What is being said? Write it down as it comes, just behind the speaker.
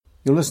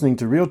You're listening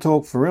to Real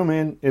Talk for Real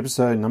Men,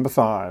 episode number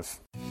 5.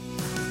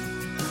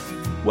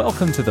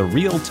 Welcome to the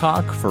Real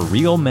Talk for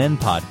Real Men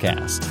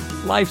podcast.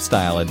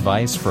 Lifestyle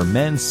advice for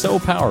men so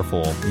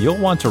powerful you'll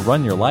want to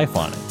run your life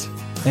on it.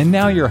 And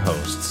now your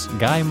hosts,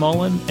 Guy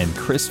Mullon and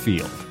Chris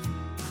Field.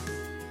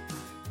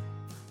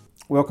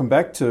 Welcome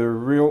back to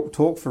Real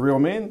Talk for Real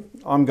Men.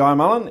 I'm Guy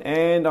Mullon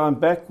and I'm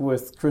back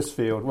with Chris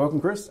Field.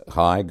 Welcome, Chris.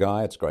 Hi,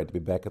 Guy. It's great to be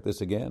back at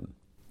this again.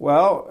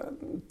 Well,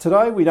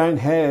 today we don't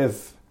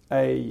have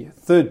a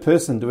third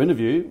person to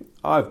interview.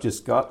 I've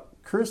just got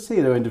Chris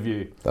here to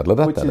interview.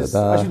 Which is,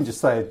 I shouldn't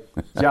just say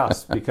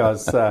just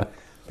because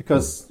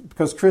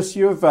Chris,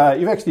 you've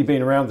actually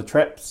been around the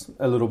traps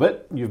a little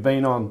bit. You've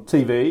been on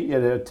TV,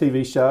 at a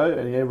TV show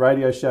and a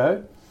radio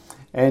show,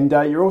 and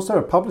you're also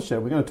a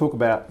publisher. We're going to talk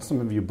about some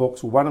of your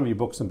books, or one of your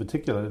books in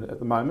particular,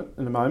 in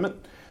a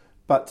moment.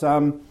 But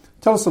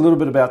tell us a little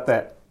bit about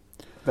that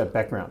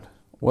background.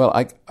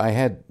 Well, I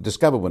had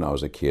discovered when I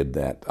was a kid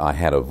that I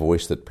had a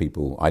voice that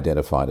people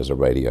identified as a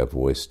radio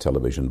voice,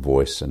 television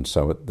voice, and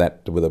so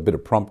that, with a bit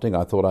of prompting,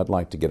 I thought I'd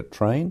like to get it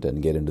trained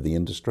and get into the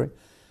industry.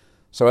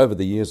 So over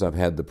the years, I've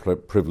had the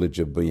privilege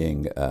of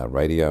being a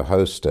radio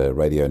host, a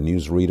radio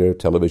newsreader,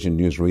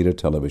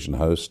 television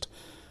host.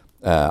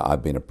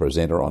 I've been a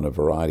presenter on a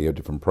variety of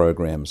different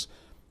programs,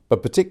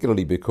 but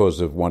particularly because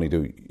of wanting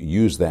to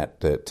use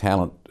that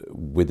talent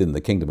within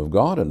the kingdom of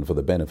God and for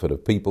the benefit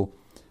of people.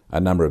 A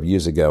number of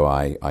years ago,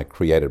 I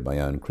created my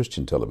own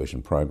Christian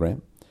television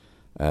program,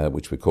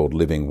 which we called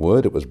Living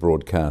Word. It was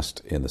broadcast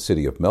in the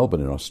city of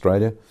Melbourne in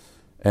Australia,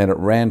 and it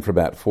ran for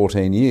about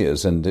 14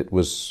 years, and it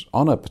was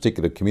on a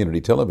particular community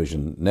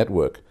television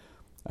network.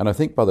 And I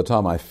think by the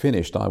time I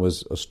finished, I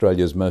was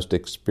Australia's most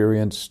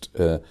experienced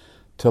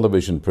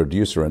television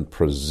producer and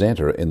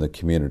presenter in the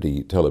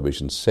community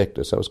television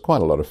sector. So it was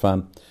quite a lot of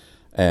fun,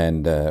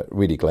 and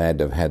really glad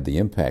to have had the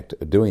impact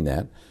of doing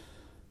that.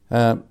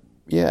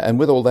 And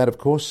with all that, of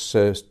course,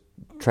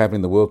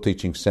 traveling the world,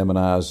 teaching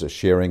seminars,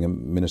 sharing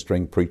and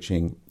ministering,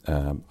 preaching,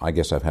 I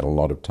guess I've had a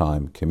lot of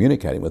time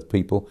communicating with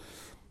people,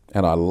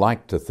 and I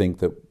like to think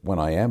that when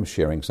I am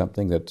sharing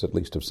something, that's at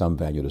least of some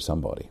value to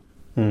somebody.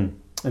 And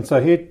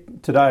so here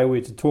today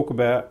we're here to talk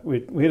about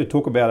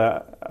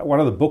one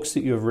of the books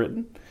that you've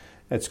written.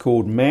 It's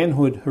called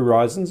Manhood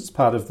Horizons. It's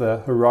part of the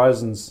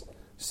Horizons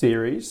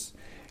series.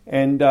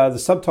 And the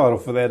subtitle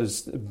for that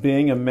is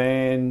Being a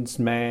Man's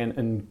Man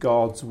in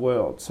God's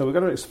World. So we're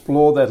going to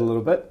explore that a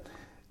little bit,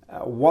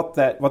 what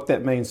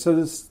that means. So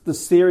this the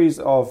series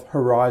of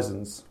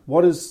Horizons.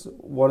 What is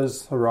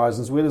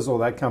Horizons? Where does all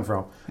that come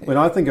from? When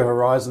I think of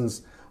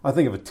Horizons, I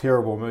think of a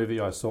terrible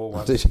movie I saw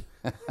once.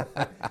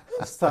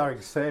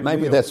 Starring Sam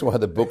Maybe Neill. That's why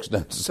the books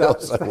don't sell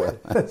so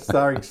well.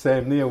 Starring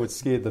Sam Neill, which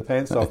scared the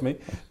pants off me.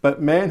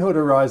 But Manhood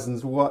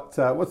Horizons, what's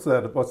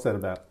that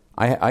about?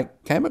 I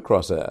came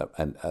across a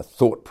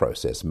thought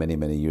process many,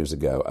 many years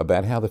ago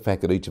about how the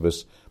fact that each of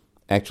us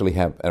actually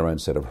have our own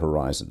set of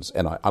horizons.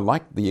 And I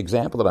like the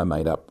example that I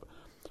made up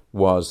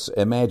was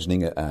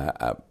imagining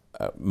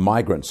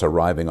migrants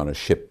arriving on a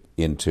ship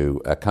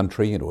into a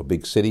country, into a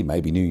big city,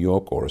 maybe New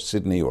York or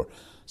Sydney or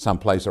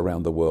someplace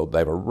around the world.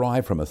 They've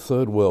arrived from a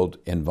third world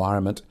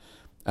environment,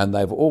 and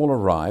they've all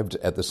arrived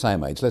at the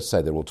same age. Let's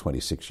say they're all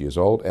 26 years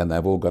old, and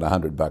they've all got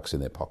 $100 in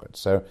their pockets.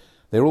 So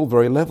they're all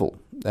very level,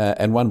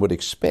 and one would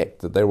expect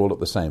that they're all at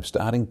the same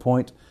starting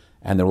point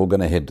and they're all going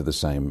to head to the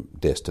same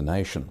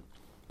destination.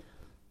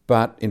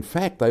 But in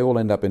fact, they all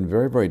end up in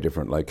very, very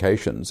different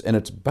locations, and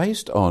it's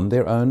based on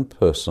their own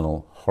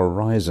personal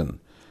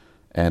horizon.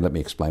 And let me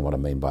explain what I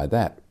mean by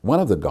that. One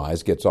of the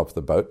guys gets off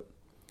the boat,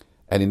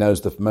 and he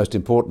knows the most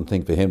important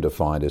thing for him to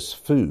find is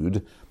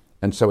food,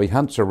 and so he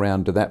hunts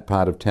around to that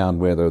part of town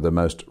where there are the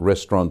most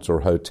restaurants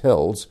or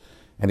hotels,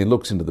 and he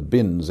looks into the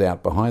bins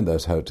out behind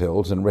those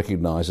hotels and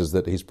recognizes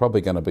that he's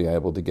probably going to be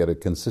able to get a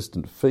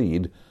consistent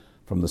feed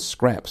from the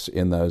scraps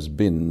in those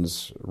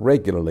bins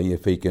regularly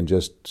if he can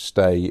just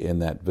stay in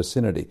that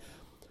vicinity.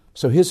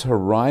 So his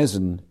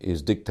horizon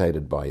is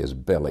dictated by his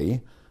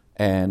belly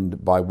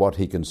and by what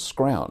he can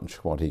scrounge,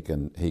 what he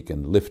can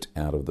lift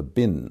out of the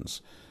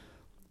bins.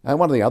 And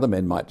one of the other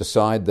men might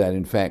decide that,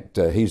 in fact,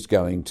 he's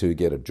going to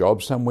get a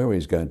job somewhere,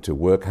 he's going to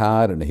work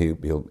hard, and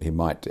he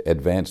might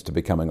advance to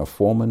becoming a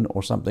foreman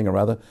or something or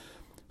other.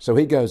 So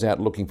he goes out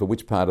looking for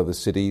which part of the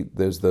city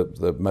there's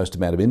the most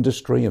amount of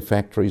industry and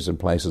factories and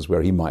places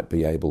where he might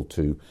be able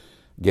to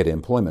get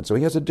employment. So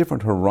he has a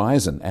different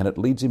horizon, and it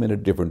leads him in a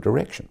different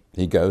direction.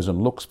 He goes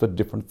and looks for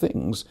different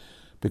things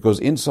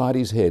because inside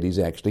his head he's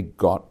actually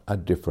got a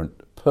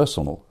different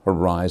personal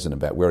horizon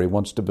about where he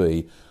wants to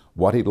be,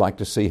 what he'd like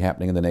to see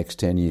happening in the next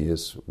 10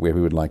 years, where he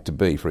would like to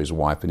be for his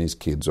wife and his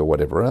kids or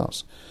whatever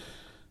else.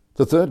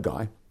 The third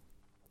guy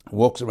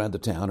walks around the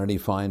town and he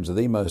finds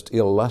the most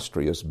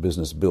illustrious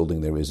business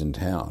building there is in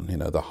town,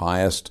 the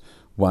highest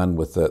one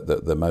with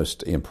the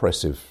most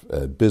impressive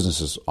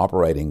businesses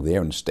operating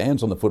there, and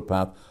stands on the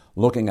footpath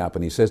looking up,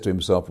 and he says to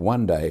himself,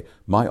 one day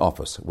my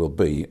office will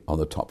be on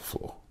the top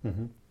floor.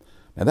 Mm-hmm.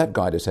 Now that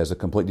guy just has a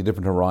completely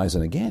different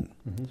horizon again.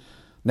 Mm-hmm.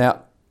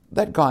 Now,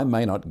 that guy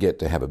may not get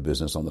to have a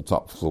business on the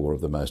top floor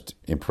of the most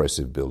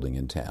impressive building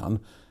in town,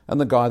 And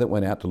the guy that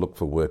went out to look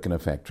for work in a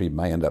factory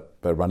may end up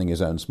running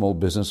his own small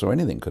business, or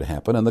anything could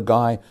happen. And the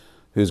guy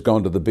who's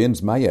gone to the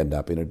bins may end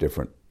up in a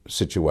different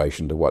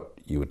situation to what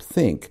you would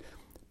think.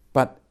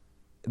 But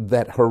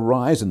that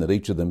horizon that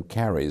each of them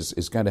carries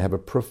is going to have a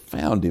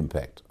profound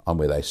impact on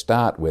where they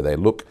start, where they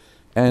look,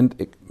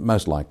 and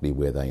most likely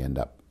where they end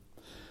up.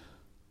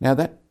 Now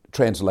that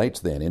translates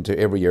then into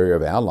every area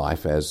of our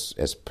life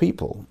as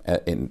people,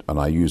 and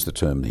I use the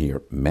term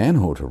here,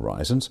 manhood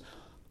horizons.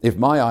 If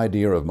my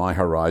idea of my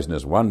horizon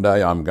is one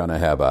day I'm going to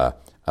have a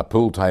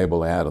pool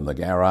table out in the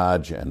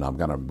garage and I'm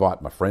going to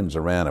invite my friends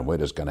around and we're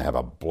just going to have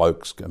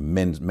a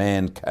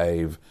man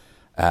cave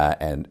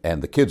and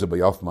the kids will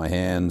be off my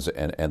hands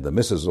and the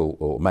missus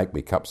will make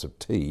me cups of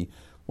tea,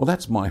 well,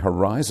 that's my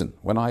horizon.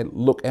 When I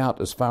look out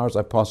as far as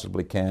I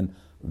possibly can,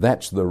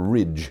 that's the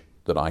ridge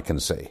that I can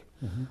see.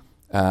 Mm-hmm.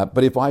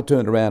 But if I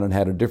turned around and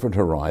had a different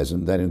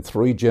horizon, that in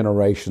 3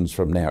 generations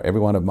from now,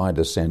 every one of my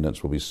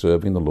descendants will be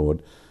serving the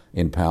Lord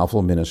in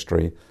powerful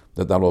ministry,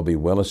 that they'll all be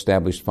well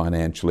established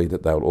financially,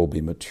 that they'll all be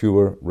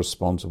mature,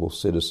 responsible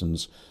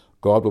citizens.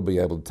 God will be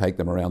able to take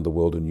them around the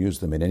world and use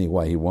them in any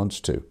way He wants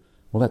to.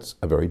 Well, that's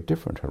a very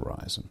different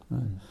horizon.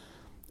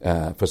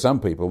 Right? For some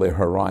people, their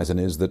horizon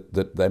is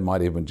that they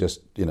might even just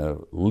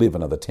live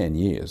another 10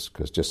 years,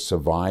 because just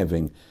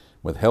surviving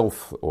with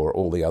health or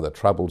all the other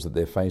troubles that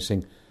they're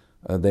facing,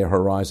 their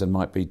horizon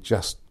might be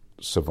just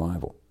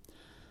survival.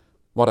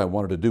 What I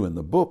wanted to do in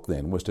the book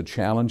then was to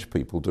challenge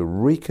people to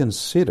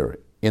reconsider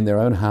in their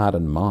own heart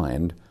and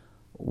mind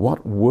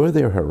what were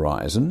their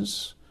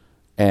horizons,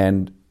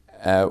 and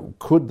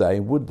would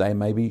they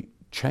maybe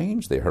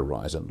change their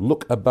horizon,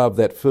 look above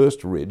that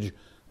first ridge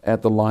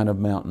at the line of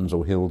mountains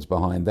or hills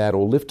behind that,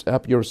 or lift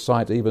up your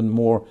sight even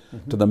more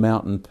to the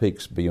mountain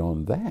peaks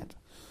beyond that.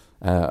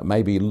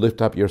 Maybe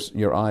lift up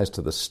your eyes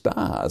to the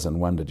stars and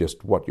wonder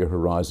just what your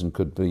horizon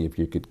could be if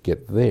you could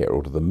get there,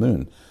 or to the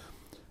moon.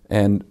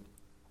 And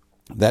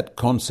that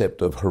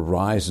concept of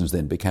horizons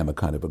then became a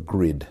kind of a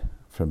grid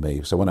for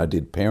me. So when I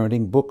did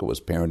parenting book, it was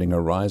Parenting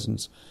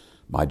Horizons.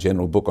 My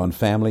general book on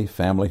family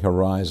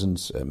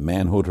horizons,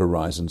 manhood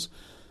horizons,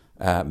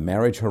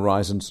 marriage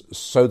horizons,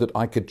 so that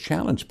I could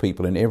challenge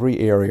people in every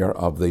area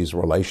of these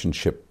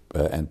relationship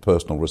and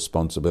personal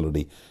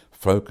responsibility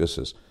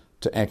focuses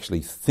to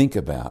actually think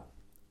about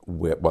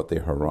what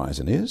their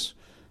horizon is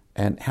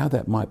and how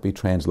that might be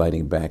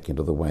translating back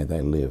into the way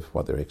they live,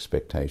 what their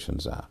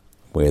expectations are,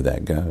 where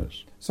that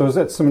goes. So is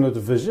that similar to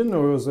vision,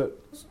 or is it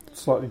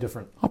slightly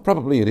different? Oh,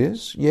 probably it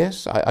is,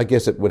 yes. I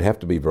guess it would have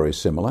to be very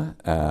similar.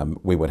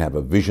 We would have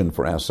a vision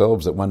for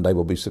ourselves that one day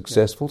we'll be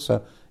successful,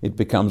 so it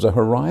becomes a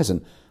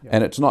horizon. Yeah.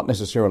 And it's not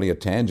necessarily a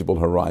tangible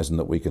horizon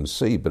that we can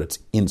see, but it's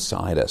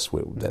inside us.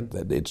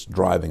 That it's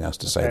driving us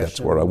to say, passion. That's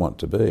where I want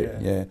to be.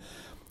 Yeah.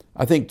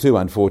 I think, too,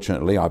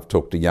 unfortunately, I've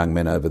talked to young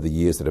men over the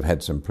years that have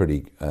had some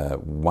pretty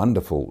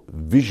wonderful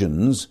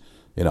visions.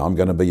 I'm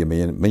going to be a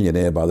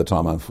millionaire by the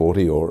time I'm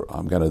 40, or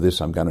I'm going to this,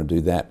 I'm going to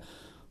do that.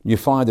 You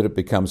find that it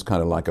becomes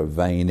kind of like a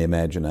vain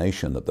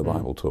imagination that the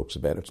Bible talks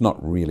about. It's not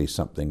really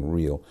something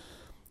real.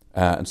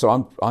 And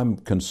so I'm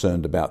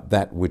concerned about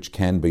that which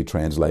can be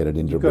translated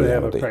into reality.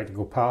 You've got to have a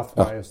practical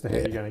pathway as to how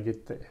you're going to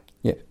get there.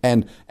 Yeah,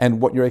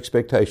 and what your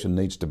expectation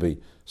needs to be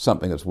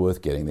something that's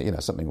worth getting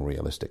there, something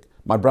realistic.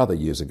 My brother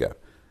years ago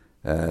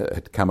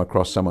had come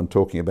across someone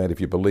talking about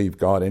if you believe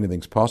God,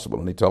 anything's possible,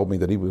 and he told me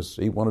that he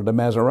wanted a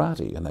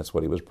Maserati, and that's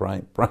what he was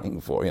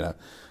praying for, And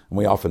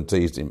we often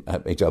teased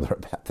each other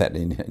about that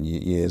in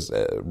years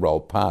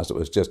rolled past. It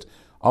was just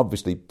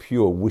obviously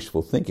pure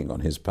wishful thinking on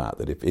his part,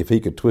 that if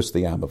he could twist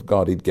the arm of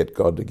God, he'd get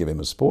God to give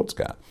him a sports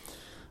car.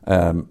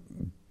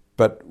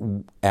 But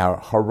our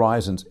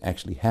horizons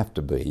actually have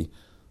to be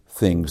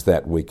things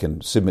that we can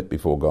submit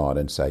before God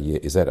and say,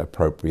 is that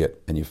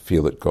appropriate? And you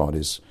feel that God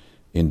is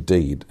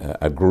indeed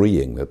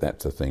agreeing that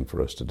that's a thing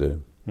for us to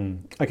do.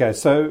 Okay,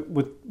 so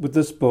with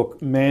this book,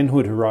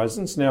 Manhood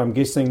Horizons, now I'm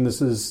guessing this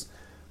is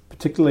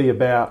particularly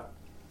about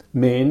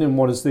men and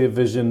what is their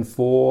vision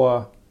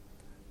for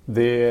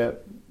their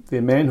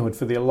manhood,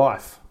 for their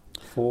life.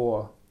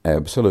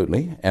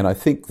 Absolutely, and I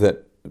think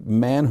that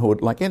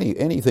manhood, like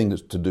anything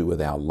that's to do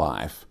with our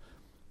life,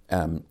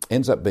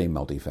 ends up being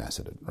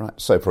multifaceted, right?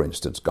 So, for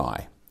instance,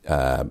 Guy,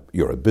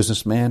 you're a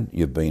businessman,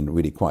 you've been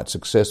really quite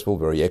successful,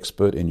 very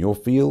expert in your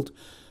field,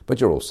 but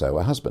you're also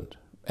a husband,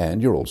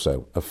 and you're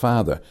also a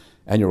father,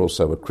 and you're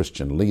also a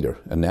Christian leader,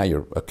 and now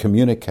you're a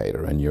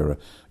communicator, and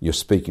you're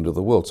speaking to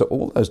the world. So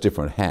all those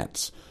different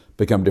hats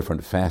become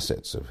different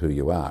facets of who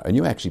you are, and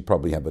you actually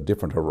probably have a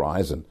different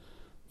horizon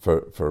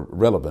for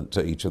relevant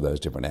to each of those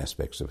different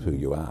aspects of who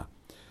you are.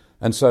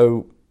 And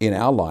so in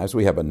our lives,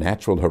 we have a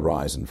natural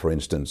horizon. For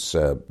instance,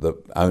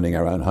 the owning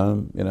our own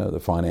home, the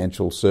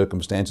financial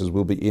circumstances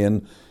we'll be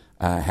in,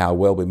 how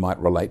well we might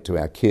relate to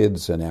our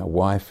kids and our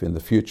wife in the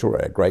future,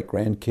 or our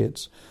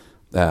great-grandkids.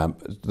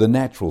 The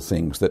natural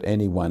things that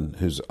anyone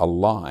who's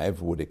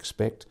alive would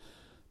expect.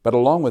 But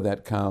along with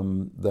that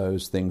come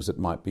those things that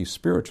might be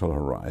spiritual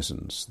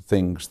horizons,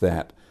 things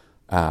that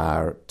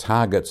are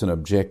targets and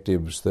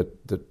objectives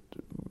that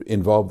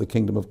involve the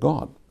kingdom of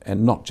God.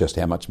 and not just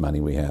how much money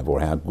we have or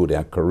how good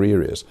our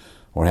career is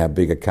or how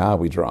big a car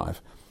we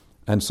drive.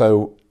 And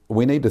so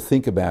we need to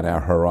think about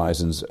our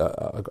horizons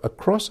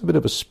across a bit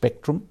of a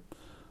spectrum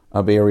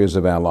of areas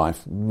of our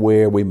life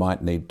where we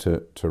might need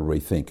to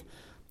rethink.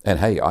 And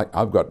hey,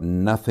 I've got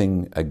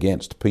nothing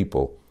against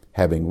people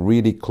having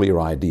really clear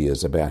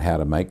ideas about how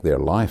to make their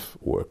life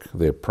work,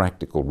 their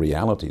practical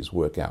realities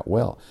work out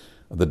well.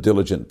 The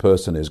diligent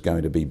person is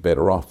going to be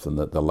better off than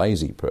the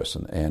lazy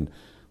person. And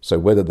so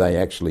whether they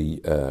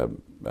actually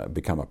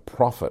become a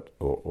prophet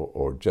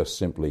or just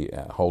simply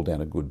hold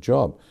down a good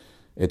job,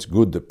 it's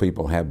good that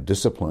people have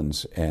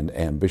disciplines and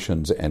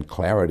ambitions and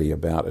clarity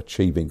about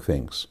achieving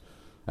things.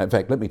 In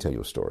fact, let me tell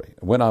you a story.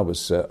 When I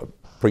was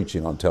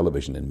preaching on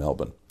television in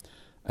Melbourne,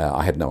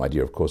 I had no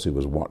idea, of course, who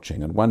was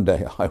watching. And one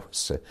day I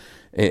was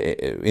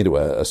into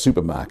a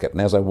supermarket, and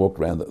as I walked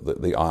around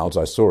the aisles,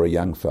 I saw a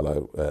young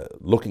fellow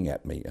looking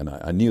at me, and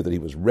I knew that he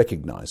was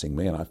recognizing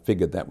me, and I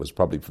figured that was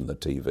probably from the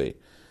TV.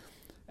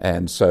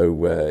 And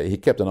so he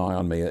kept an eye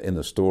on me in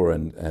the store,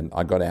 and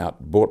I got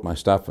out, bought my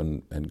stuff,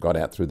 and got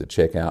out through the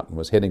checkout and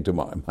was heading to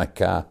my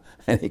car,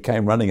 and he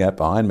came running out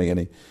behind me,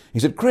 and he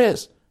said,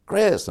 Chris.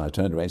 And I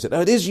turned around and said,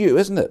 "Oh, it is you,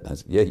 isn't it?" And I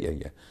said,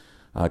 yeah.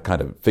 I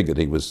kind of figured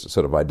he was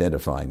sort of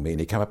identifying me, and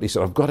he came up and he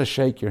said, "I've got to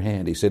shake your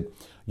hand." He said,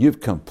 "You've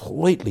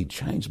completely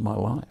changed my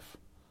life."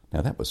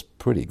 Now, that was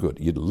pretty good.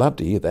 You'd love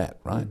to hear that,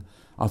 right?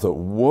 I thought,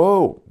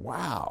 whoa,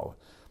 wow.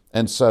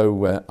 And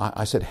so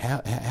I said,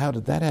 how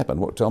did that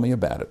happen? Tell me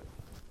about it.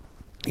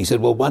 He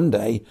said, well, one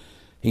day,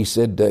 he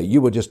said,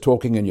 you were just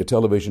talking in your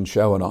television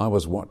show and I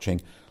was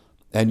watching,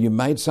 and you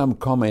made some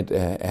comment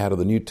out of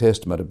the New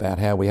Testament about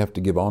how we have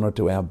to give honour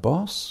to our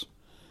boss.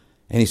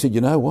 And he said,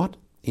 you know what?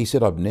 He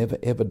said, I've never,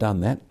 ever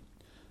done that.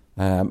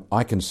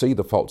 I can see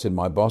the faults in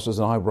my bosses,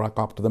 and I rock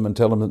up to them and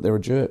tell them that they're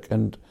a jerk,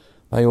 and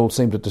they all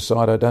seem to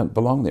decide I don't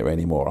belong there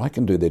anymore. I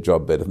can do their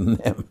job better than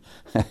them.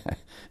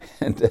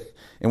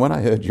 And when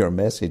I heard your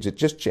message, it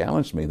just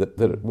challenged me that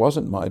it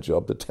wasn't my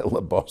job to tell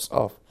the boss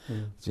off.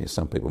 Gee,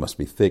 some people must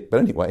be thick. But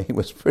anyway, he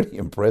was pretty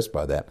impressed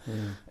by that.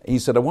 He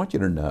said, I want you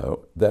to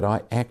know that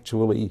I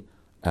actually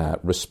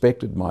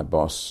respected my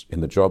boss in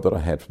the job that I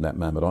had from that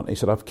moment on. He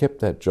said, I've kept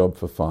that job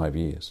for 5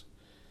 years.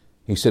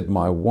 He said,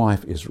 my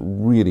wife is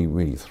really,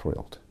 really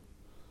thrilled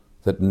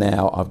that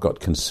now I've got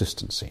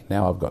consistency,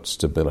 now I've got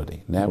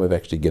stability, now we're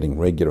actually getting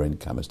regular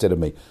income instead of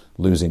me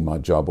losing my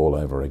job all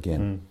over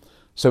again.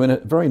 So in a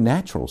very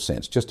natural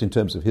sense, just in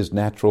terms of his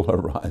natural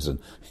horizon,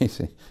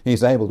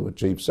 he's able to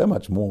achieve so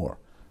much more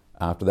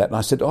after that. And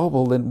I said, oh,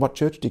 well, then what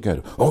church do you go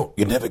to? Oh,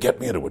 you never get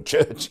me into a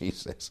church, he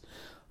says.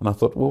 And I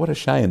thought, well, what a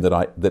shame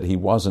that he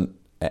wasn't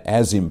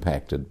as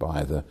impacted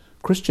by the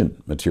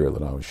Christian material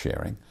that I was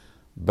sharing.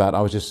 But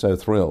I was just so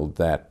thrilled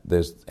that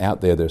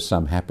there's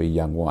some happy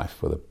young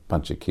wife with a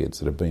bunch of kids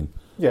that have been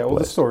well,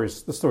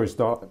 blessed. the story's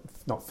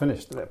not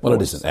finished at that point. Well,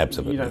 it isn't,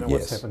 absolutely. You don't know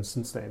what's happened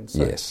since then.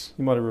 So yes.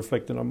 You might have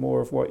reflected on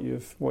more of what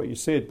you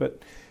said.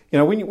 But you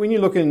know, when you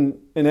look in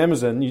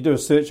Amazon, you do a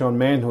search on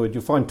manhood,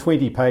 you'll find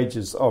 20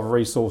 pages of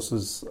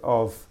resources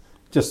of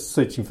just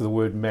searching for the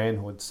word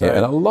manhood. So,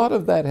 and a lot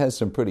of that has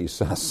some pretty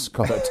sus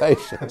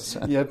connotations.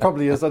 Yeah, it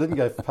probably is. I didn't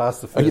go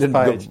past the first you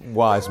didn't page.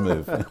 Wise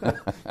move.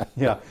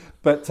 Yeah.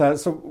 But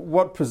so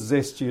what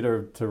possessed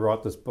you to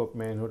write this book,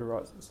 Manhood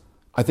Horizons?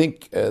 I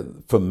think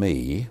for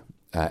me,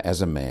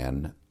 as a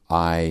man,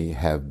 I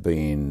have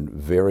been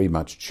very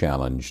much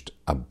challenged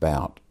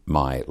about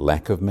my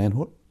lack of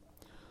manhood,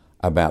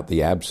 about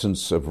the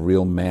absence of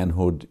real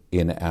manhood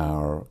in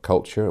our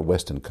culture,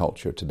 Western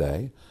culture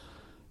today,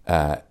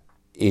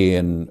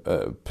 in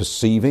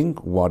perceiving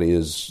what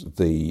is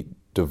the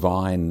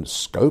divine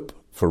scope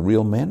for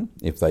real men,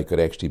 if they could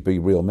actually be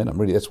real men.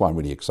 That's why I'm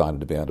really excited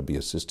to be able to be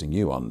assisting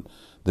you on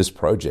this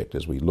project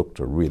as we look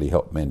to really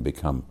help men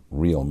become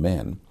real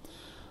men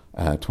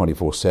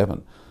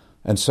 24/7.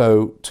 And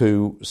so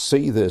to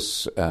see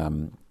this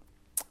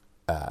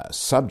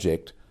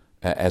subject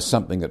as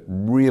something that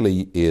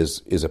really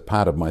is a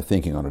part of my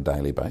thinking on a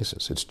daily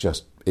basis.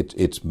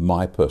 It's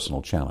my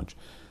personal challenge.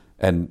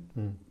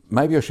 And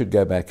maybe I should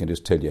go back and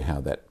just tell you how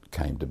that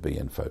came to be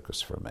in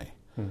focus for me.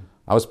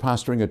 I was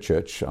pastoring a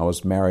church. I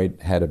was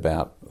married, had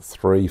about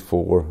 3,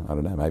 4, I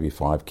don't know, maybe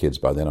 5 kids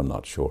by then, I'm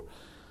not sure.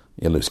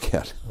 You lose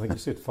count. I think you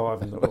said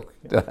 5 in the book.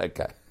 Yeah.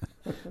 Okay.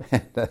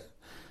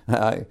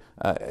 And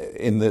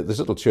in this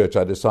little church,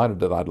 I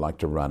decided that I'd like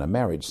to run a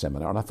marriage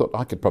seminar, and I thought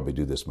I could probably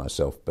do this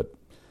myself, but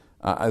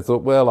I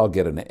thought, well, I'll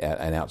get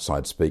an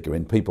outside speaker,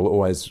 and people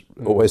always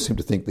seem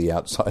to think the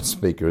outside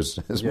speaker is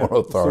more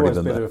authority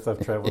than that. It's always better if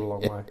they've travelled a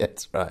long way.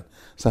 That's right.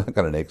 So I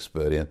got an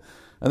expert in.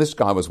 And this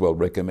guy was well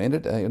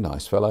recommended, a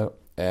nice fellow,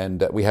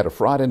 and we had a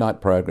Friday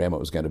night program.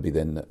 It was going to be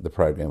then the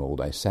program all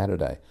day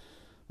Saturday.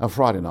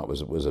 Friday night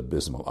was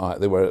abysmal.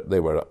 There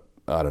were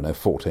I don't know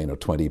 14 or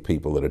 20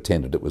 people that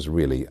attended. It was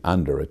really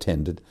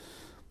under-attended,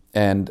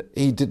 and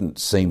he didn't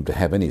seem to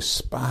have any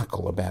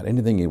sparkle about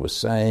anything he was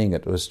saying.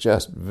 It was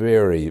just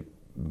very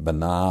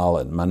banal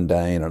and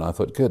mundane, and I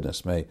thought,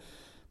 goodness me.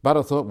 But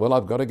I thought, well,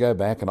 I've got to go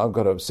back and I've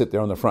got to sit there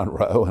on the front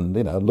row and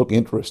look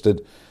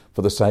interested.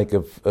 for the sake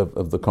of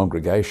the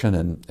congregation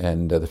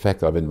and the fact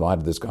that I've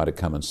invited this guy to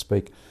come and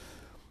speak.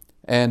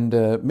 And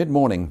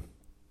mid-morning,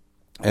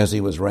 as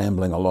he was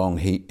rambling along,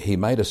 he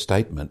made a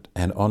statement,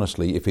 and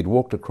honestly, if he'd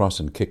walked across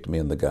and kicked me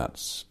in the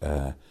guts,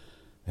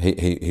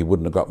 he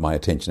wouldn't have got my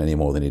attention any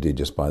more than he did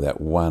just by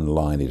that one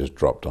line he just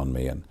dropped on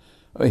me. And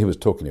he was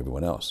talking to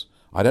everyone else.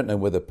 I don't know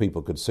whether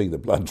people could see the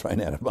blood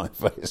drain out of my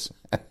face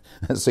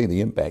and see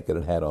the impact that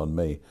it had on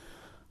me.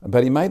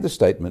 But he made the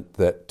statement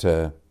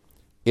that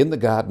in the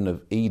Garden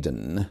of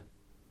Eden,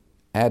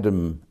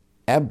 Adam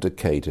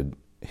abdicated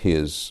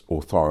his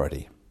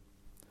authority,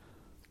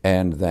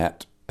 and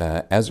that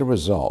as a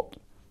result,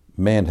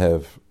 men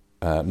have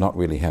not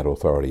really had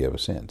authority ever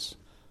since.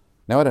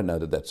 Now, I don't know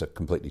that that's a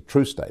completely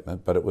true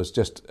statement, but it was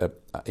just,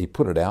 he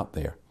put it out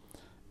there,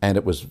 and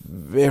it was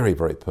very,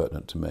 very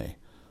pertinent to me,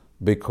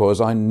 because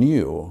I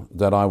knew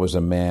that I was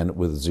a man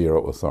with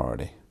zero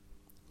authority.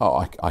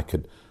 Oh, I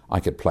could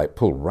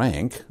pull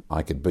rank,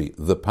 I could be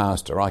the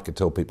pastor, I could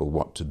tell people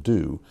what to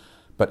do,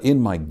 but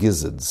in my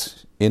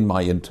gizzards, in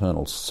my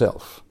internal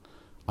self,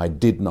 I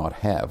did not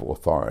have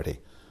authority.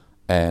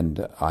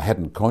 And I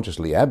hadn't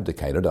consciously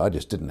abdicated, I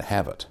just didn't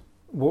have it.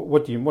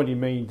 What do you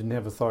mean you didn't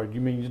have authority? Do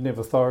you mean you didn't have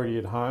authority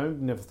at home,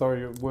 didn't have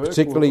authority at work?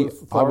 Particularly,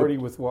 authority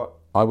with what?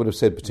 I would have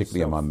said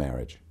particularly in my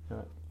marriage.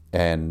 Right.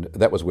 And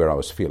that was where I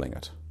was feeling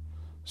it.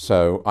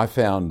 So I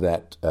found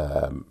that,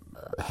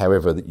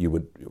 however that you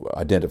would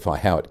identify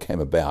how it came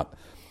about,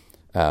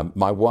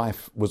 my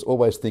wife was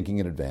always thinking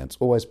in advance,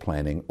 always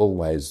planning,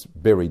 always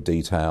very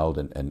detailed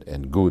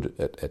and good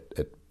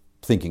at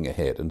thinking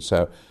ahead. And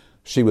so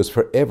she was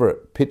forever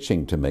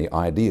pitching to me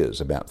ideas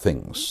about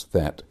things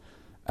that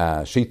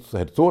she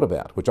had thought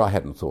about, which I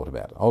hadn't thought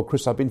about. Oh,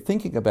 Chris, I've been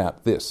thinking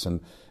about this,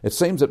 and it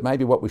seems that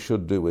maybe what we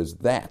should do is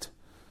that.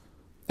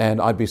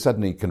 And I'd be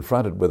suddenly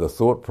confronted with a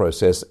thought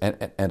process and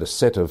a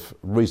set of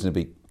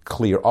reasonably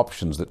clear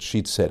options that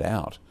she'd set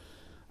out.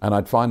 And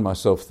I'd find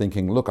myself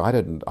thinking, look, I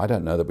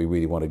don't know that we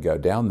really want to go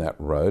down that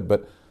road,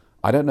 but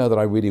I don't know that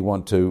I really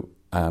want to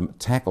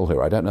tackle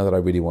her. I don't know that I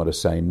really want to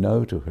say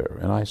no to her.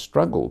 And I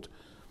struggled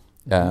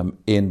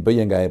in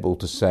being able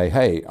to say,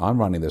 hey, I'm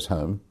running this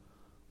home,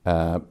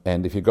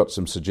 and if you've got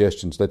some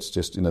suggestions, let's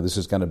just, this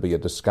is going to be a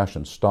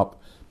discussion.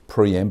 Stop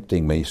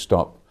preempting me.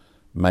 Stop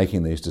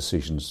making these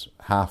decisions,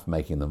 half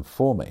making them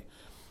for me.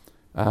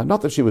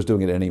 Not that she was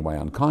doing it in any way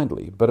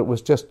unkindly, but it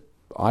was just,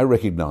 I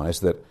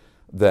recognised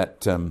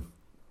that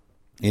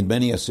in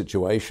many a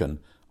situation,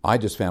 I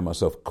just found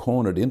myself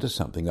cornered into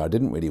something I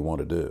didn't really want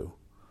to do,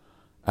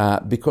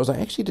 because I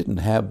actually didn't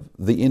have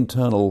the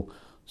internal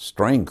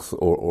strength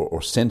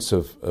or sense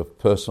of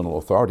personal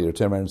authority to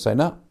turn around and say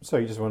no. So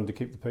you just wanted to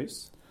keep the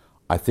peace?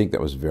 I think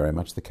that was very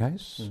much the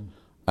case.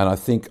 And I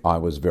think I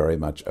was very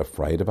much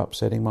afraid of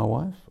upsetting my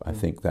wife. I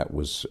think that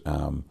was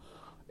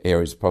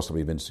areas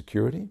possibly of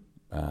insecurity.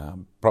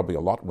 Probably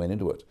a lot went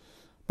into it.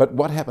 But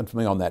what happened for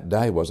me on that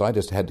day was I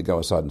just had to go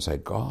aside and say,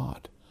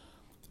 God,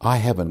 I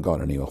haven't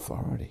got any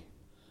authority.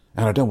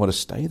 And I don't want to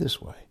stay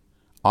this way.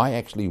 I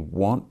actually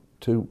want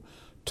to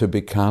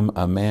become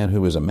a man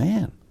who is a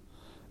man.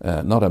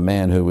 Not a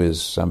man who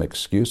is some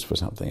excuse for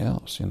something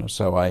else,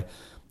 So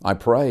I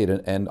prayed,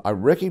 and I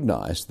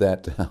recognized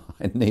that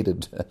I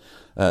needed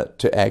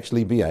to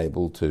actually be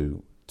able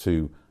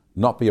to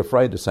not be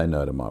afraid to say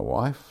no to my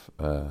wife.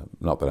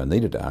 Not that I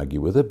needed to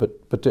argue with her,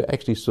 but to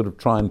actually sort of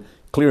try and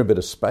clear a bit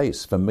of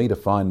space for me to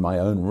find my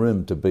own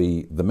room to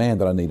be the man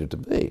that I needed to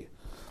be.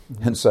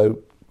 Mm-hmm. And so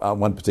on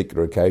one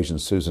particular occasion,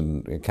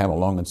 Susan came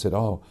along and said,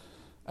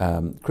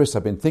 Chris,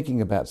 I've been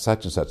thinking about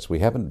such and such. We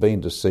haven't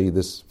been to see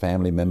this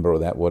family member or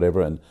that,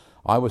 whatever, and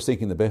I was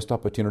thinking the best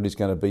opportunity is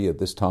going to be at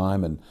this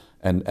time, and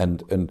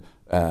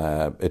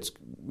it's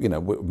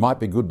it might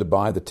be good to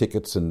buy the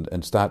tickets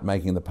and start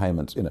making the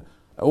payments.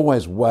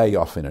 Always way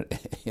off in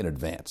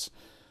advance.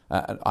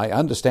 I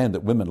understand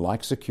that women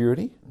like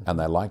security and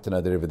they like to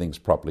know that everything's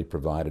properly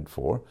provided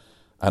for.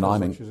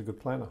 And she's a good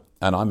planner.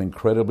 And I'm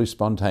incredibly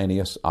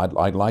spontaneous.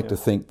 I'd like to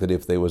think that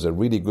if there was a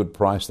really good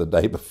price the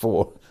day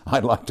before,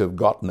 I'd like to have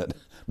gotten it,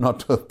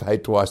 not to have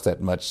paid twice that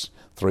much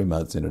 3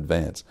 months in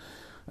advance.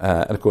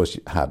 And of course,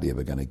 you're hardly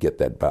ever going to get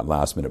that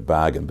last-minute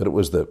bargain. But it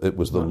was the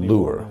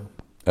lure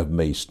of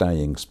me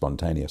staying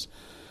spontaneous.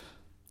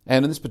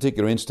 And in this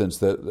particular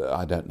instance,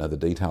 I don't know the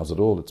details at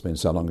all. It's been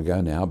so long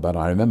ago now. But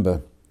I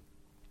remember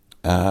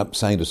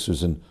saying to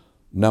Susan,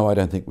 "No, I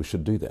don't think we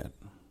should do that."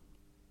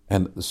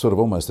 And sort of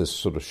almost this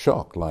sort of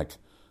shock, like,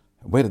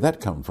 where did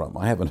that come from?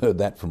 I haven't heard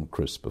that from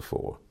Chris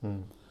before.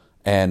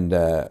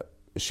 And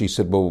she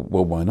said, well,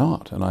 why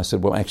not? And I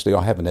said, well, actually,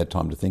 I haven't had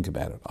time to think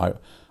about it.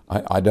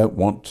 I don't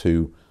want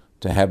to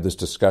have this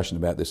discussion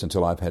about this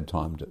until I've had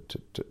time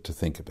to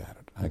think about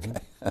it. Okay.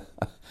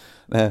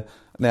 Mm-hmm.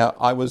 Now,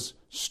 I was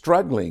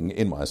struggling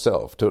in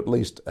myself to at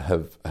least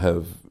have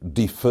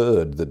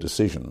deferred the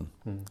decision,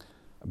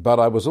 but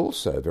I was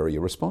also very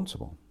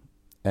irresponsible.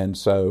 And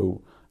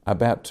so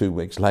about 2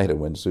 weeks later,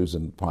 when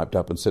Susan piped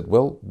up and said,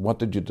 well, what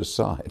did you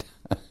decide?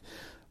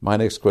 My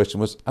next question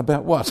was,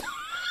 about what?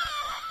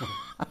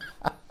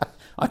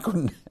 I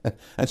couldn't.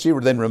 And she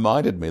then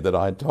reminded me that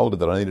I had told her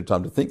that I needed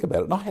time to think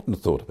about it, and I hadn't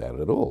thought about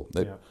it at all.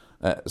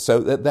 So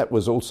that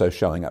was also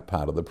showing up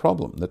part of the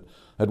problem, that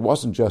it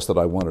wasn't just that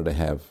I wanted to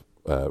have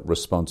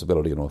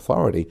responsibility and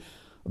authority.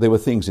 There were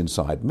things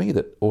inside me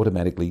that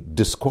automatically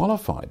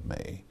disqualified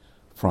me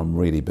from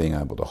really being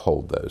able to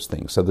hold those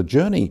things. So the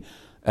journey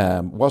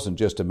wasn't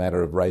just a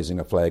matter of raising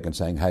a flag and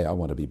saying, hey, I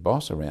want to be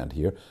boss around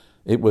here.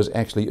 It was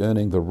actually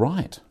earning the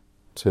right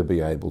to be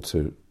able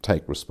to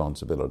take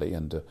responsibility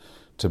and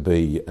to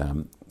be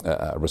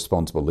a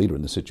responsible leader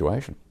in the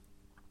situation.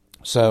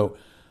 So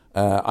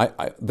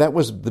that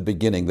was the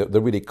beginning,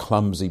 the really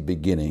clumsy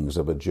beginnings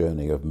of a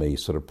journey of me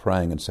sort of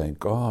praying and saying,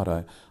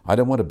 God, I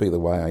don't want to be the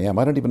way I am.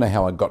 I don't even know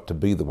how I got to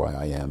be the way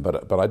I am,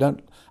 but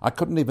I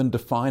couldn't even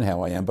define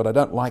how I am, but I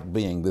don't like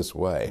being this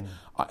way.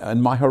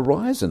 And my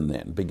horizon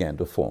then began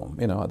to form.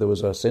 There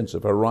was a sense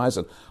of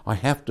horizon. I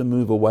have to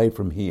move away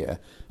from here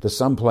to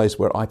some place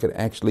where I could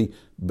actually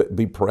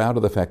be proud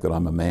of the fact that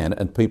I'm a man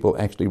and people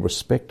actually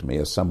respect me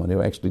as someone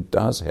who actually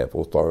does have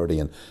authority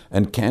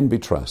and can be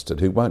trusted,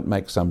 who won't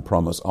make some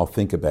promise, I'll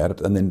think about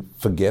it and then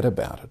forget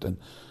about it. And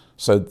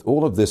so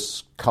all of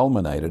this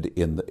culminated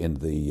in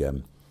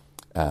the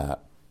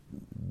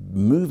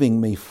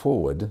moving me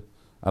forward,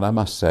 and I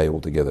must say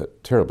altogether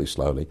terribly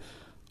slowly.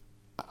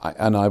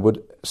 And I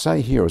would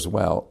say here as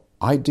well,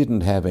 I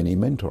didn't have any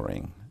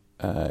mentoring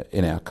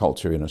in our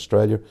culture in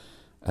Australia.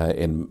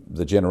 In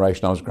the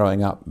generation I was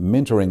growing up,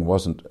 mentoring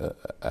wasn't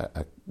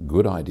a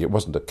good idea. It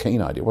wasn't a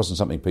keen idea. It wasn't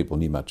something people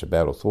knew much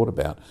about or thought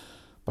about.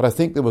 But I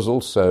think there was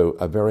also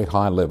a very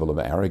high level of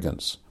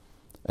arrogance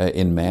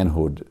in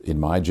manhood in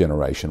my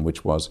generation,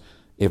 which was,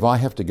 if I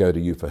have to go to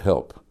you for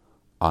help,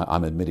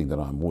 I'm admitting that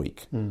I'm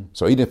weak.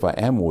 So even if I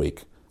am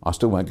weak, I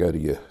still won't go to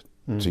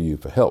you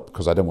for help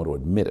because I don't want to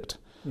admit it.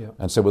 Yep.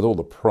 And so with all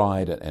the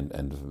pride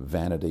and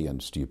vanity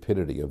and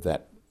stupidity of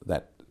that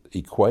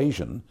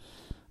equation,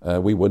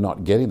 we were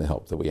not getting the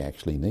help that we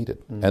actually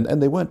needed.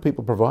 And there weren't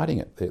people providing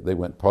it. There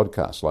weren't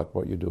podcasts like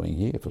what you're doing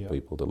here for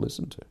people to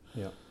listen to.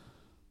 Yep.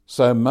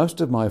 So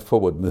most of my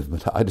forward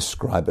movement, I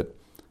describe it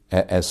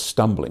as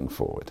stumbling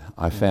forward.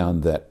 I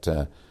found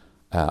that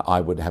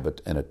I would have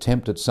an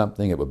attempt at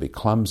something, it would be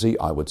clumsy,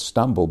 I would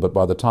stumble, but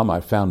by the time I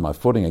found my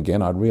footing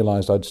again, I'd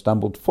realised I'd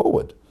stumbled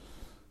forward.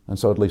 And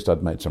so at least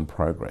I'd made some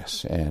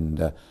progress.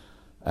 And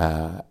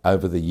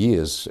over the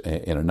years,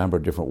 in a number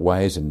of different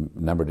ways, in a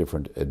number of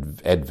different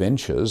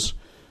adventures,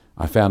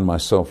 I found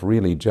myself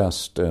really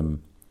just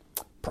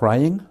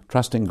praying,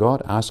 trusting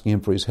God, asking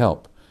Him for His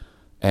help,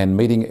 and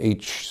meeting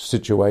each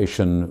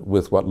situation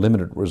with what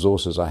limited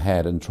resources I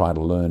had and try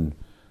to learn,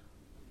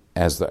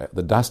 as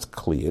the dust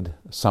cleared,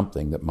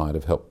 something that might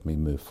have helped me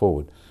move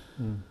forward.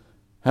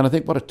 And I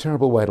think, what a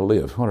terrible way to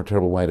live, what a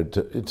terrible way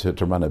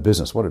to run a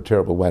business, what a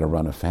terrible way to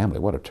run a family,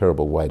 what a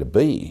terrible way to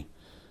be.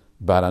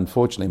 But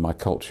unfortunately, my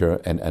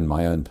culture and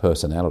my own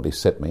personality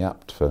set me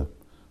up for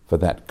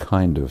that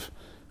kind of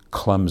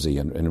clumsy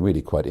and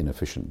really quite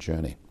inefficient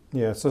journey.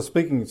 Yeah, so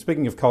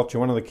speaking of culture,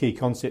 one of the key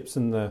concepts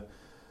in the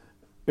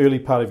early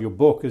part of your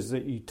book is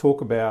that you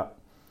talk about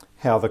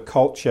how the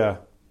culture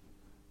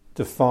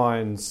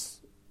defines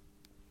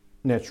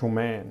natural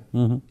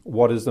man.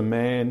 What is the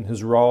man,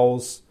 his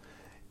roles,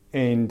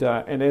 and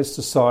as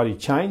society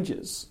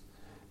changes,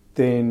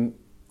 then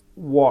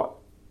what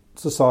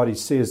society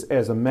says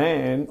as a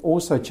man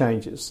also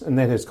changes, and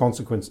that has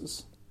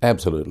consequences.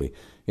 Absolutely.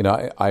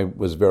 I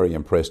was very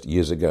impressed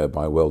years ago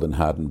by Weldon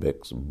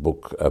Hardenbeck's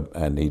book,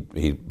 and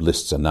he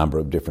lists a number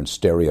of different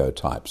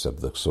stereotypes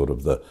of the sort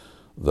of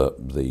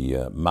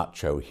the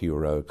macho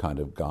hero kind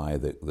of guy,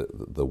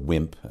 the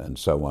wimp, and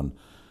so on.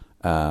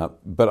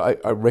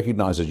 But I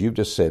recognise, as you've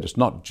just said, it's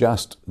not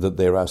just that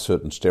there are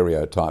certain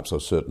stereotypes or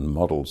certain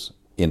models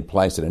in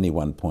place at any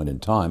one point in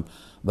time.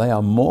 They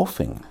are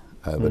morphing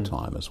over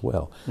time as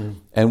well.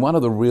 And one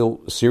of the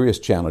real serious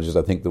challenges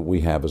I think that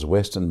we have as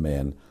Western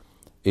men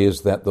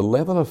is that the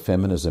level of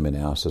feminism in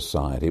our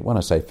society, when I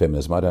say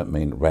feminism, I don't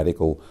mean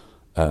radical,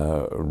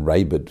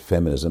 rabid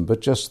feminism,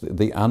 but just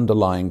the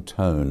underlying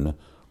tone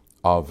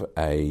of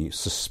a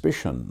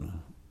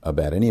suspicion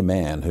about any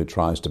man who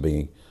tries to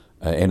be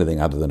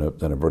anything other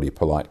than a very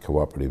polite,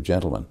 cooperative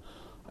gentleman,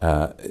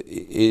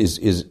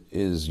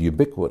 is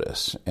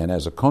ubiquitous. And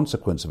as a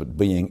consequence of it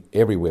being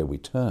everywhere we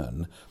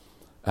turn,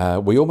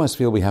 we almost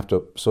feel we have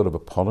to sort of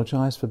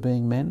apologise for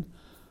being men.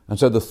 And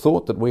so the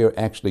thought that we are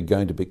actually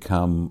going to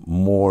become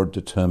more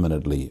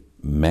determinedly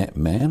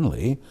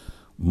manly,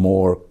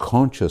 more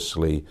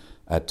consciously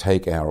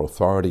take our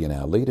authority and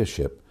our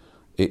leadership,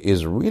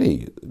 is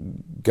really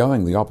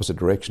going the opposite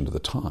direction to the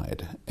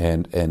tide.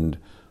 And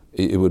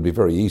it would be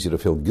very easy to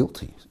feel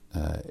guilty.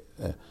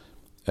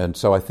 And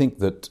so I think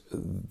that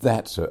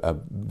that's a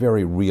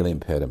very real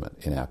impediment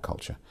in our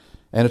culture.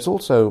 And it's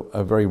also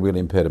a very real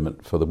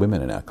impediment for the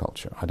women in our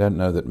culture. I don't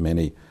know that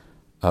many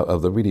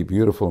of the really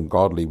beautiful and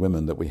godly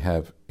women that we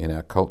have in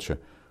our culture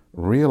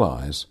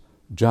realise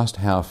just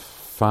how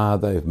far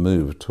they've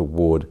moved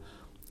toward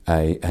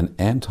an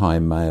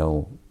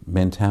anti-male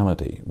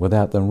mentality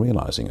without them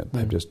realizing it.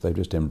 They've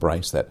just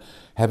embraced that.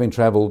 Having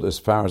travelled as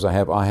far as I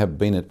have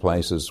been at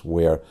places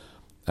where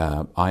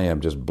I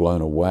am just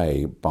blown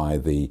away by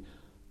the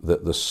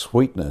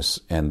sweetness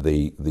and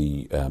the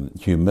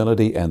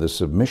humility and the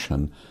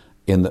submission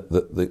in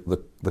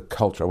the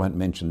culture. I won't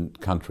mention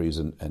countries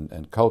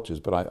and cultures,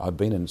 but I've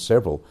been in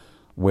several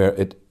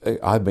where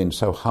I've been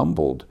so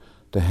humbled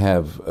to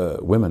have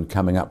women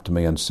coming up to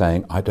me and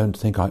saying, "I don't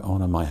think I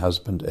honour my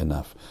husband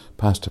enough.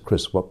 Pastor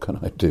Chris, what can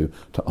I do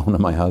to honour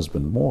my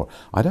husband more?"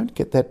 I don't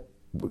get that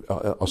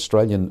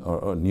Australian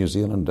or New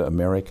Zealand,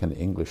 American,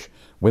 English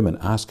women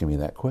asking me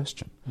that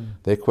question.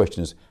 Their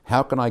question is,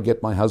 how can I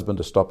get my husband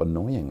to stop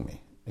annoying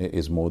me?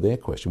 Is more their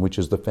question, which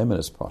is the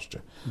feminist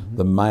posture.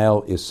 The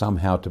male is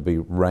somehow to be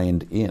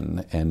reined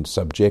in and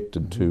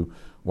subjected to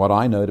what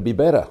I know to be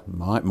better,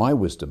 my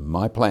wisdom,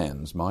 my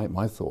plans,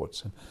 my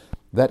thoughts.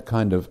 That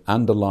kind of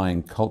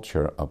underlying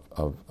culture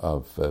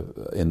of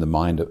in the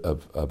mind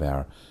of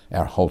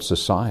our whole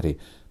society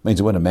means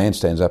that when a man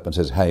stands up and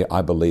says, "Hey,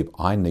 I believe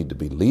I need to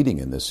be leading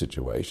in this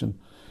situation,"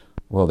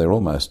 well, they're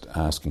almost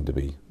asking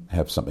to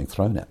have something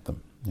thrown at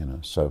them.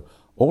 So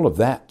all of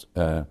that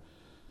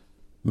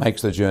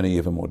makes the journey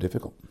even more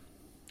difficult.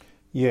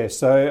 Yeah.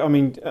 So I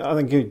mean, I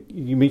think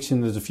you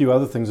mentioned there's a few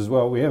other things as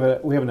well. We have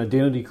an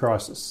identity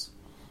crisis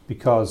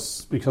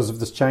because of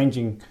this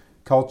changing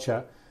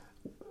culture.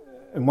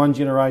 In one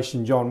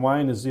generation, John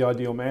Wayne is the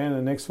ideal man.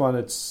 The next one,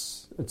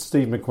 it's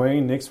Steve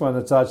McQueen. Next one,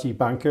 it's Archie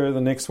Bunker.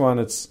 The next one,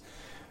 it's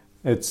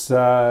one of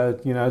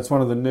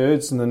the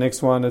nerds. And the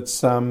next one,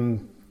 it's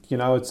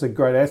a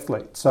great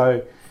athlete.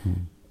 So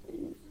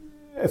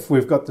if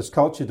we've got this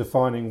culture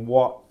defining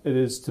what it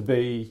is to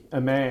be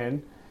a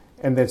man,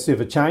 and that's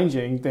ever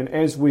changing, then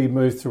as we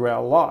move through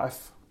our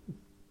life,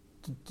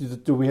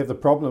 do we have the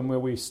problem where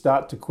we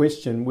start to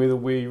question whether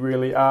we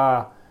really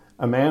are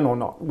a man or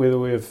not, whether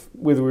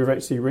we've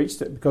actually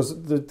reached it,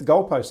 because the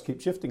goalposts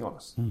keep shifting on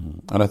us.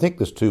 And I think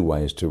there's two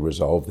ways to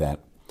resolve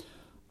that,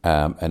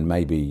 and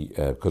maybe,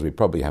 because we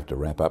probably have to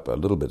wrap up a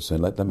little bit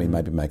soon, let me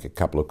maybe make a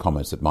couple of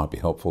comments that might be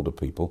helpful to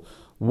people.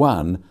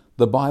 One,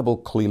 the Bible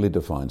clearly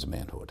defines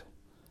manhood.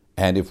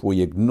 And if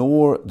we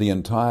ignore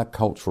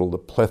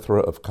the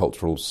plethora of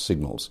cultural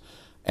signals,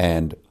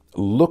 and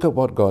look at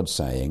what God's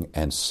saying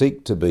and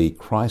seek to be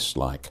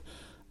Christ-like,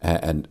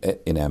 and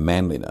in our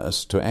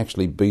manliness, to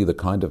actually be the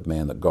kind of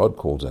man that God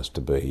calls us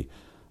to be,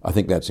 I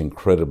think that's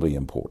incredibly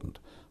important.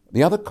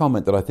 The other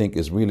comment that I think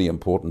is really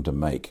important to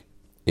make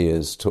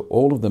is to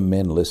all of the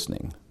men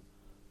listening,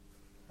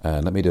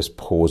 and let me just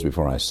pause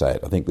before I say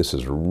it. I think this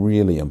is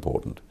really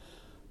important.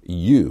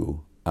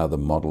 You are the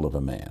model of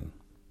a man.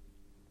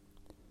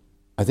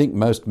 I think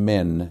most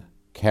men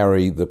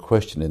carry the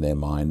question in their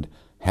mind,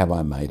 have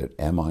I made it?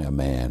 Am I a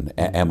man?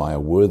 Am I a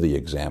worthy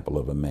example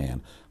of a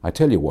man? I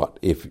tell you what,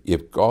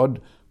 if God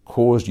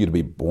caused you to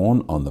be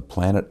born on the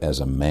planet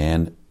as a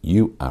man,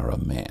 you are a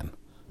man.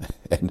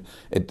 And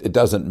it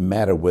doesn't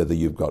matter whether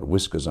you've got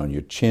whiskers on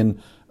your chin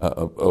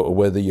or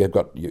whether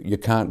you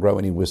can't grow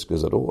any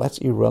whiskers at all. That's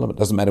irrelevant.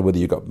 It doesn't matter whether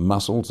you've got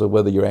muscles or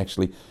whether you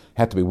actually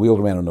have to be wheeled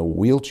around in a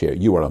wheelchair.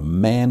 You are a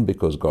man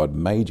because God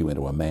made you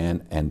into a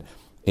man, and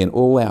in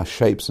all our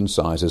shapes and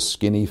sizes,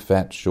 skinny,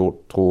 fat,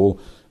 short, tall,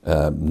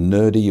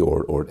 nerdy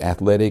or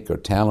athletic or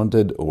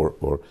talented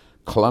or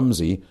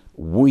clumsy,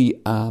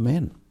 we are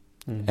men.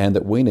 And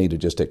that we need to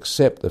just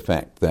accept the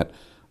fact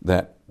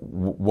that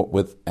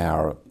with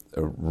our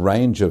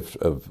range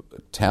of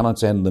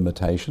talents and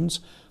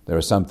limitations, there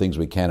are some things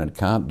we can and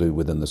can't do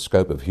within the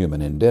scope of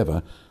human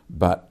endeavour,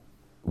 but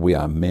we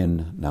are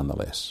men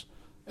nonetheless.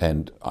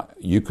 And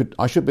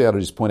I should be able to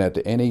just point out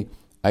to any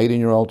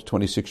 18-year-old,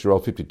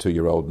 26-year-old,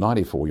 52-year-old,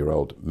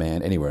 94-year-old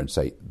man anywhere and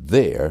say,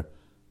 there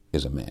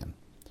is a man.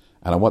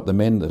 And I want the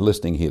men that are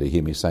listening here to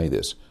hear me say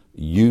this.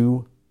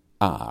 You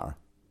are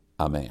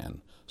a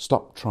man.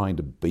 Stop trying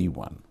to be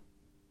one.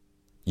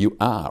 You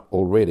are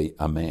already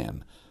a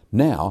man.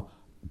 Now,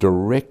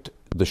 direct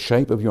the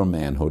shape of your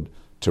manhood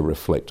to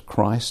reflect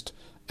Christ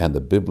and the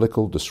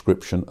biblical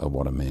description of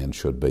what a man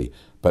should be.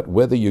 But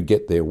whether you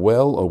get there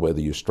well or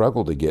whether you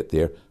struggle to get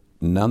there,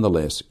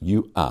 nonetheless,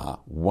 you are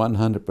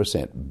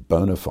 100%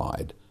 bona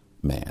fide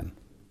man.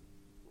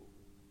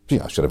 Gee,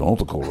 I should have an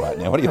altar call right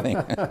now. What do you think?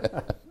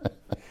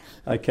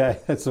 Okay,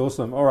 that's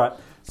awesome. All right.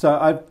 So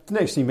I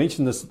didn't actually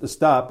mention this at the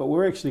start, but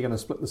we're actually going to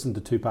split this into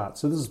two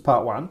parts. So this is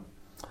part one.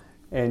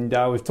 And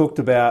we've talked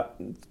about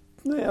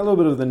a little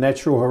bit of the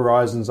natural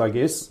horizons, I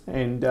guess,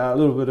 and a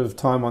little bit of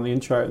time on the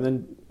intro. And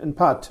then in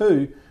part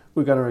two,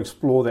 we're going to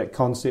explore that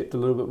concept a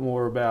little bit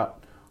more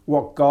about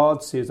what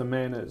God says a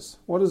man is.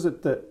 What is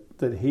it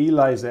that he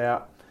lays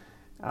out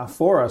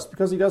for us?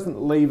 Because he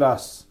doesn't leave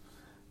us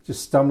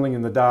just stumbling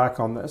in the dark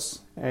on this.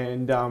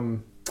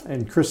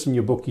 And Chris, in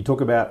your book, you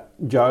talk about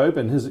Job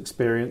and his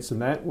experience in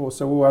that.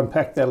 So we'll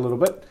unpack that a little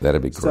bit.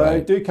 That'd be great.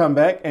 So do come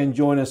back and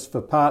join us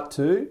for part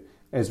two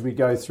as we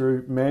go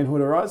through Manhood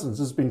Horizons.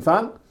 This has been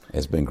fun.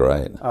 It's been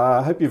great.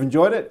 I hope you've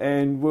enjoyed it,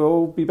 and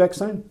we'll be back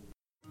soon.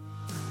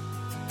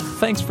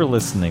 Thanks for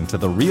listening to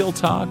the Real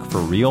Talk for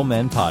Real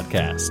Men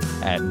podcast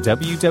at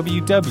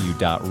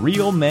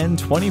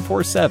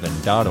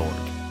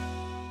www.realmen247.org.